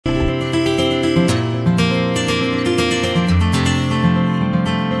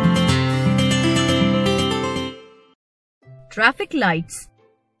traffic lights.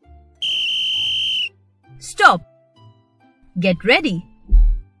 Stop. Get ready.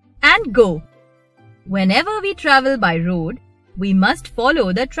 And go. Whenever we travel by road, we must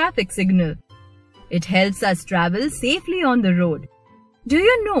follow the traffic signal. It helps us travel safely on the road. Do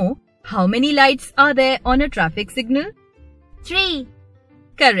you know how many lights are there on a traffic signal? 3.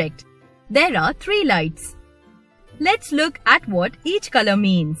 Correct. There are 3 lights. Let's look at what each color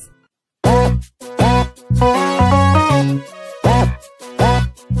means.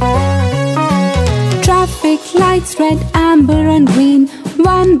 Traffic lights red, amber and green.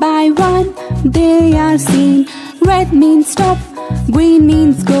 One by one they are seen. Red means stop, green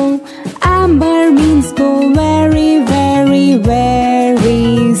means go, amber means go very, very,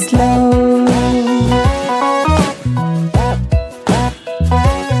 very slow.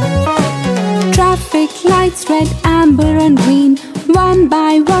 Traffic lights red, amber and green. One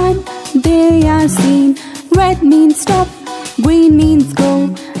by one they are seen. Red means stop, green means go,